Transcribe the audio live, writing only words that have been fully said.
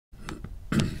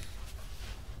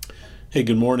Hey,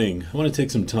 good morning. I want to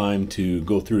take some time to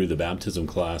go through the baptism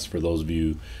class for those of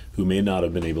you who may not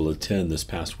have been able to attend this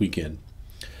past weekend.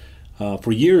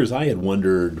 For years, I had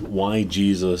wondered why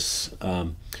Jesus,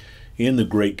 in the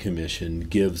Great Commission,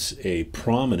 gives a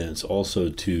prominence also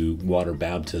to water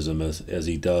baptism as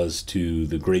he does to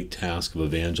the great task of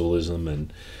evangelism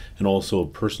and also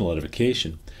personal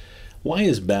edification. Why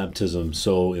is baptism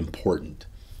so important?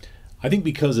 I think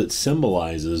because it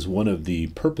symbolizes one of the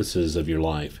purposes of your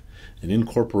life, an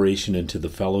incorporation into the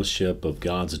fellowship of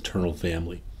God's eternal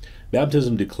family.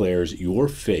 Baptism declares your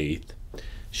faith,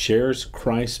 shares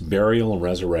Christ's burial and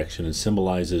resurrection, and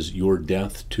symbolizes your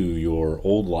death to your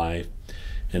old life,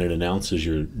 and it announces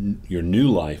your new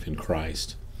life in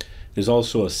Christ. It is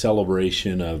also a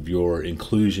celebration of your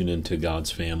inclusion into God's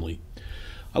family.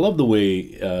 I love the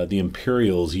way the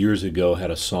Imperials years ago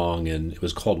had a song, and it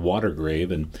was called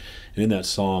Watergrave, and in that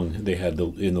song they had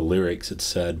in the lyrics it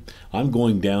said, "I'm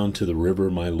going down to the river,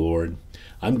 my Lord.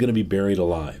 I'm going to be buried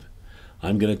alive.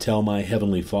 I'm going to tell my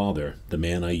heavenly Father, the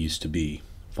man I used to be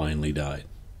finally died."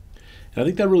 And I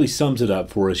think that really sums it up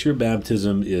for us. Your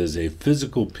baptism is a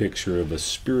physical picture of a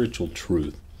spiritual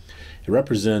truth. It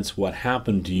represents what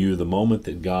happened to you the moment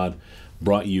that God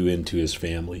brought you into his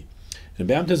family. And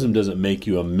baptism doesn't make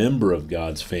you a member of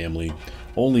God's family.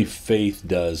 Only faith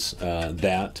does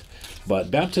that. But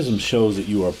baptism shows that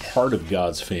you are part of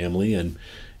God's family, and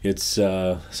it's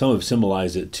some have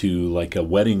symbolized it to like a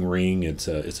wedding ring. It's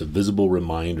a visible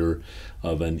reminder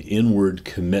of an inward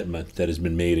commitment that has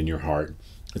been made in your heart.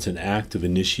 It's an act of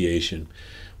initiation.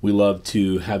 We love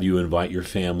to have you invite your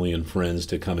family and friends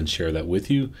to come and share that with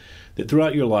you, that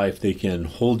throughout your life they can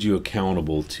hold you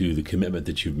accountable to the commitment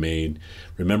that you've made,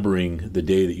 remembering the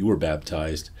day that you were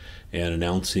baptized and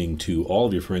announcing to all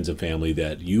of your friends and family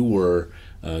that you were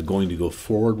going to go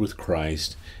forward with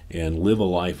Christ and live a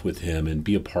life with him and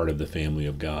be a part of the family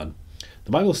of God.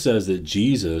 The Bible says that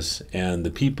Jesus and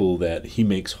the people that he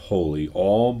makes holy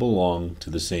all belong to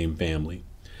the same family.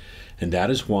 And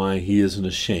that is why he isn't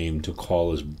ashamed to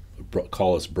call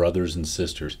us brothers and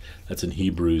sisters. That's in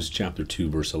Hebrews chapter 2,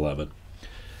 verse 11.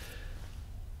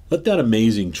 Let that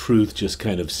amazing truth just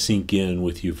kind of sink in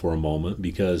with you for a moment,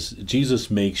 because Jesus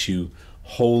makes you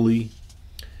holy.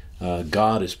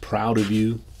 God is proud of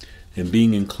you, and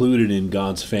being included in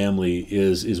God's family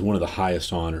is one of the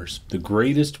highest honors, the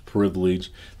greatest privilege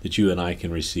that you and I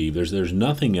can receive. There's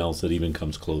nothing else that even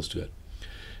comes close to it.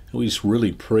 And we just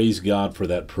really praise God for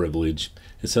that privilege.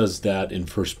 It says that in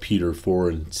 1 Peter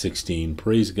 4:16,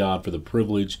 praise God for the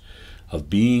privilege of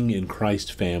being in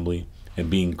Christ's family and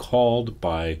being called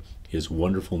by his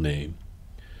wonderful name.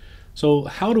 So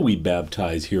how do we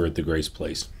baptize here at the Grace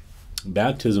Place?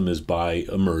 Baptism is by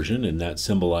immersion, and that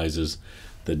symbolizes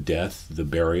the death, the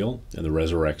burial, and the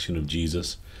resurrection of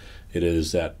Jesus. It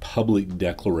is that public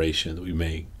declaration that we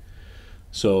make.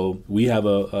 So we have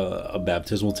a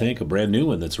baptismal tank, a brand new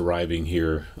one that's arriving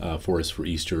here for us for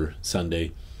Easter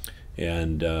Sunday.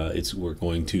 And we're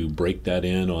going to break that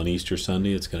in on Easter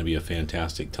Sunday. It's going to be a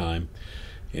fantastic time.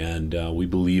 And we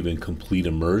believe in complete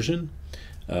immersion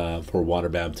for water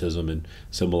baptism, and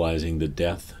symbolizing the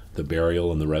death, the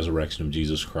burial, and the resurrection of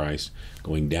Jesus Christ,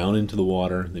 going down into the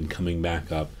water, then coming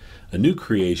back up. A new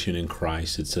creation in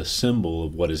Christ. It's a symbol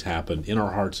of what has happened in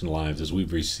our hearts and lives as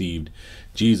we've received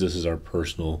Jesus as our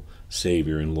personal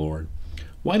Savior and Lord.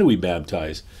 Why do we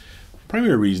baptize? The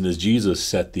primary reason is Jesus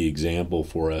set the example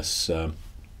for us.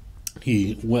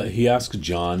 He asked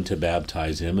John to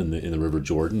baptize him in the River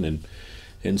Jordan,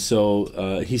 and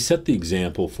so he set the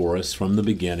example for us from the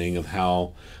beginning of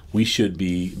how we should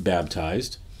be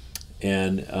baptized,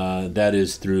 and that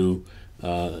is through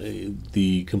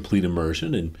the complete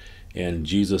immersion. And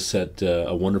Jesus set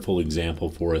a wonderful example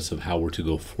for us of how we're to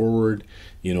go forward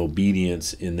in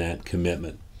obedience in that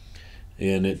commitment.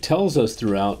 And it tells us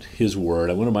throughout his word,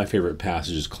 one of my favorite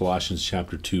passages, Colossians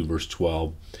chapter 2, verse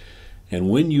 12, "And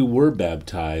when you were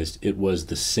baptized, it was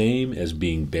the same as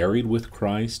being buried with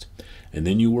Christ, and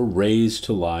then you were raised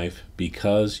to life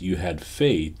because you had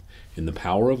faith in the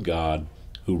power of God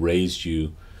who raised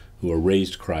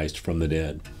Christ from the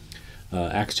dead."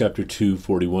 Acts chapter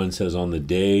 2:41 says, on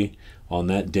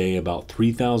that day about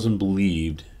 3,000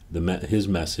 believed his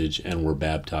message and were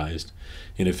baptized.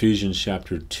 In Ephesians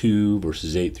chapter 2,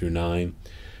 verses 8 through 9,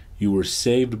 "You were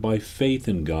saved by faith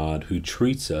in God, who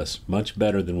treats us much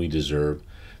better than we deserve.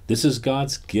 This is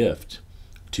God's gift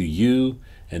to you,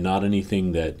 and not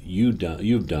anything that you've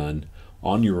done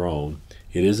on your own.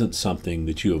 It isn't something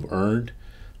that you have earned,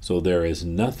 so there is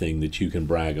nothing that you can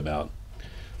brag about."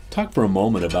 Talk for a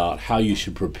moment about how you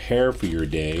should prepare for your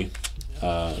day.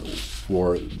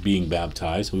 for being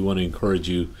baptized. We want to encourage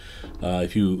you,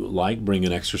 if you like, bring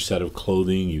an extra set of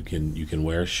clothing. You can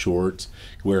wear shorts,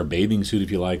 wear a bathing suit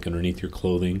if you like underneath your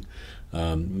clothing.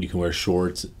 You can wear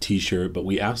shorts, t-shirt, but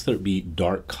we ask that it be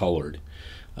dark colored.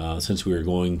 Since we are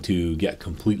going to get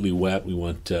completely wet, we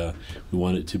want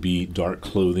it to be dark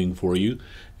clothing for you.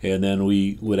 And then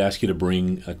we would ask you to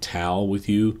bring a towel with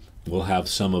you. We'll have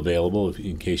some available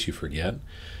in case you forget.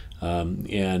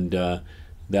 If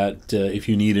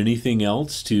you need anything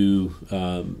else to,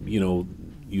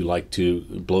 you like to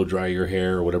blow dry your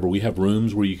hair or whatever, we have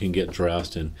rooms where you can get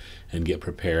dressed and get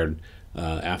prepared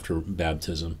after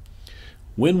baptism.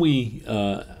 When we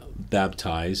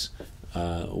baptize,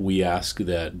 we ask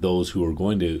that those who are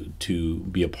going to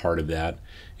be a part of that,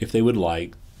 if they would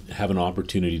like, have an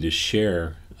opportunity to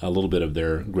share a little bit of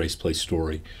their Grace Place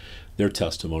story, their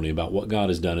testimony about what God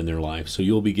has done in their life. So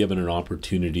you'll be given an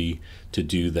opportunity to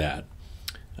do that.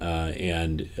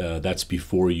 That's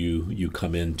before you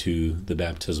come into the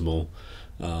baptismal,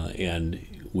 and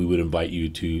we would invite you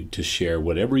to share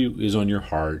whatever is on your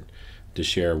heart, to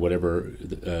share whatever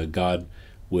God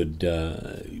would,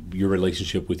 your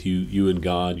relationship with you and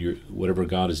God, whatever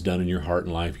God has done in your heart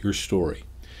and life, your story.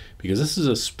 Because this is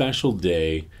a special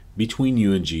day between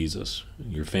you and Jesus,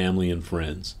 your family and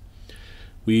friends.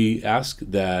 We ask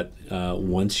that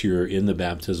once you're in the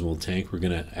baptismal tank, we're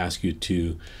going to ask you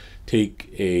to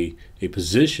take a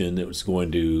position that's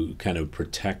going to kind of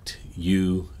protect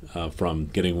you from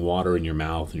getting water in your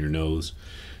mouth and your nose.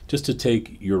 Just to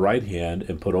take your right hand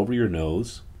and put over your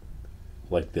nose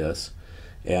like this,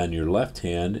 and your left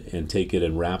hand and take it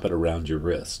and wrap it around your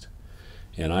wrist.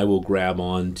 And I will grab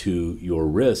on to your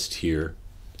wrist here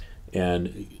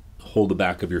and hold the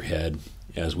back of your head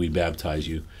as we baptize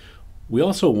you. We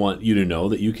also want you to know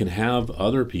that you can have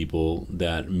other people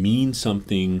that mean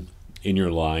something in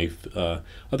your life,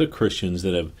 other Christians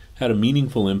that have had a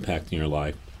meaningful impact in your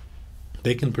life.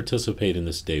 They can participate in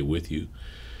this day with you.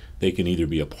 They can either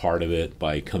be a part of it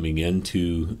by coming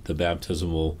into the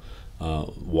baptismal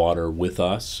water with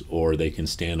us, or they can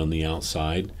stand on the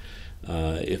outside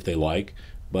if they like.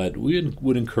 But we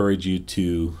would encourage you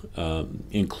to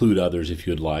include others if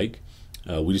you'd like.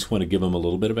 We just want to give them a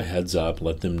little bit of a heads up,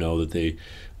 let them know that they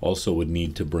also would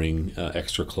need to bring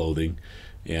extra clothing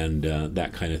and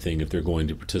that kind of thing if they're going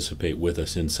to participate with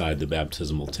us inside the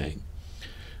baptismal tank.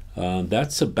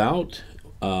 That's about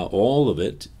all of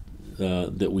it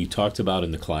that we talked about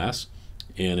in the class.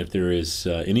 And if there is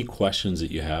any questions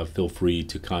that you have, feel free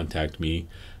to contact me,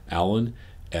 Alan,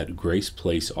 at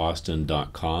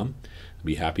graceplaceaustin.com. I'd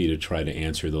be happy to try to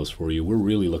answer those for you. We're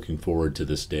really looking forward to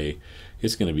this day.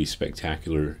 It's going to be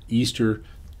spectacular. Easter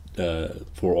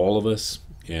for all of us,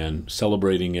 and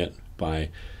celebrating it by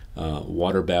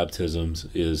water baptisms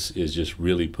is just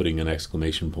really putting an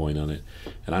exclamation point on it.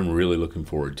 And I'm really looking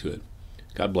forward to it.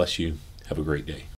 God bless you. Have a great day.